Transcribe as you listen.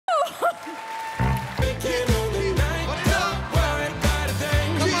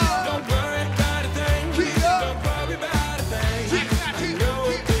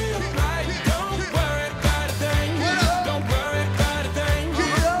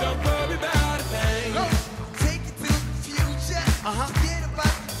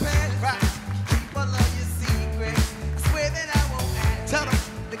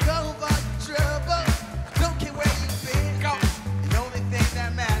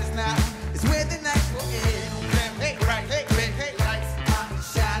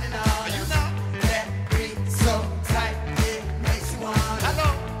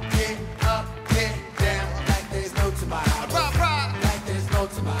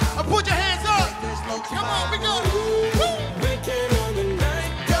Come on, we go. Weekend on the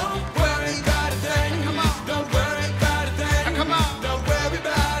night. Don't worry about a thing. Come on. Don't worry about a thing. Come on. Don't worry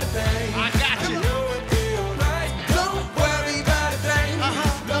about a thing. I got you. You know it'll be alright. Don't worry about a thing.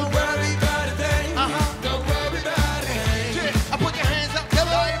 Don't worry about a thing. Don't worry about a thing. Yeah, I put your hands up.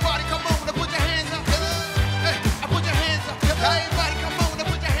 Everybody come on, now put your hands up. Hey, I put your hands up. Everybody come on, now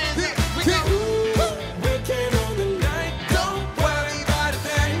put your hands up. We go. Weekend on the night. Don't worry about a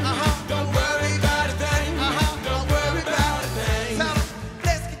thing. Don't worry about a thing. Don't worry about a thing. Tell 'em.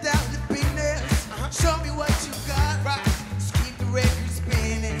 Let's get down to business. Show me what you got. Right. Just keep the record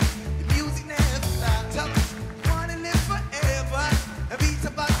spinning. The music never stops. Tell 'em. Wanna live forever. The beats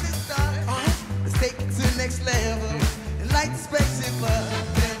about to start. Let's take it to the next level. And light the spaceship up.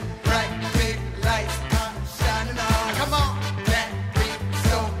 Them bright big lights are shining on. Come on. That beat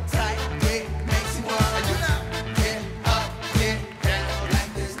so tight, it makes you wanna You know. get up, get down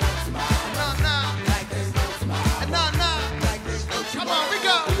like there's no tomorrow. No, no. Like there's no tomorrow. No, no. Like there's no Come tomorrow. on, we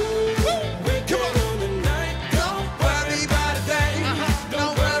go. Weekend on the night. Don't worry about a thing.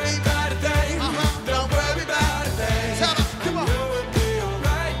 Don't worry about a thing. Don't worry about a thing. Tell 'em. Come on. You know it'll be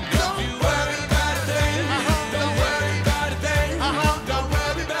alright. Don't worry about a thing. Don't worry about a thing. Don't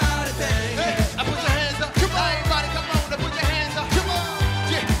worry about a thing. Hey, I put your hands up. Come on. Everybody come on, now put your hands up. Come on.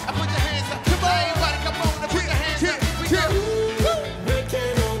 Yeah, I put your hands up. Come on. Everybody come on, now put your hands up. We go.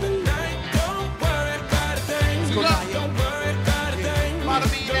 Weekend on the night. Don't worry about a thing. We go. Don't worry about a thing. Follow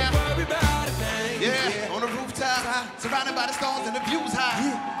me now. Don't worry about a thing. Yeah, on the rooftop, surrounded by the stars and the views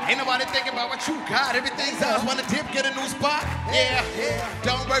high. Ain't nobody thinking about what you got. Everything's ours. Wanna dip, get a new spot. Yeah,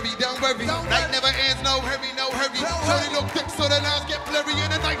 don't worry, don't worry. Night never ends, no hurry, no hurry. Shorty look thick, so the lines get blurry.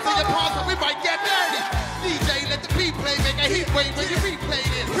 And the nights in your palms, so we might get dirty. DJ, let the beat play, make a heat wave when you replay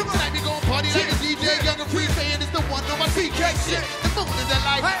this. Tonight we gon' party like a DJ, young and free, saying it's the one on my CK shit. The moon is the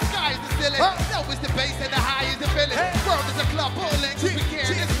light, the sky is the ceiling. No, it's the bass and the high is the feeling. World is a club, all in, we care.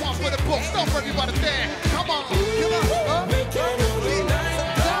 This one for the books, don't worry about a thing. Come on, come on. Weekend on the night.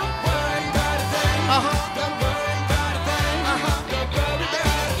 Don't worry about a thing. Don't worry about a thing. Don't worry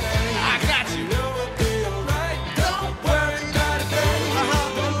about a thing. I got you. You know it'll be alright. Don't worry about a thing.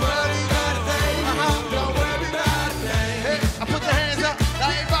 Don't worry about a thing. Don't worry about a thing. Hey, I put your hands up. Now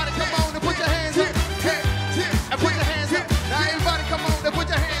everybody come on and put your hands up. Hey, I put your hands up. Now everybody come on and put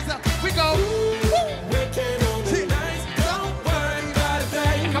your hands up. We go. Weekend on the night. Don't worry about a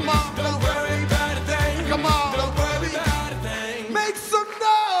thing. Come on. Don't worry about a thing. Come on. Don't worry about a thing. Make some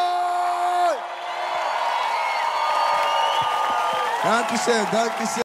noise! Dankeschön, Dankeschön.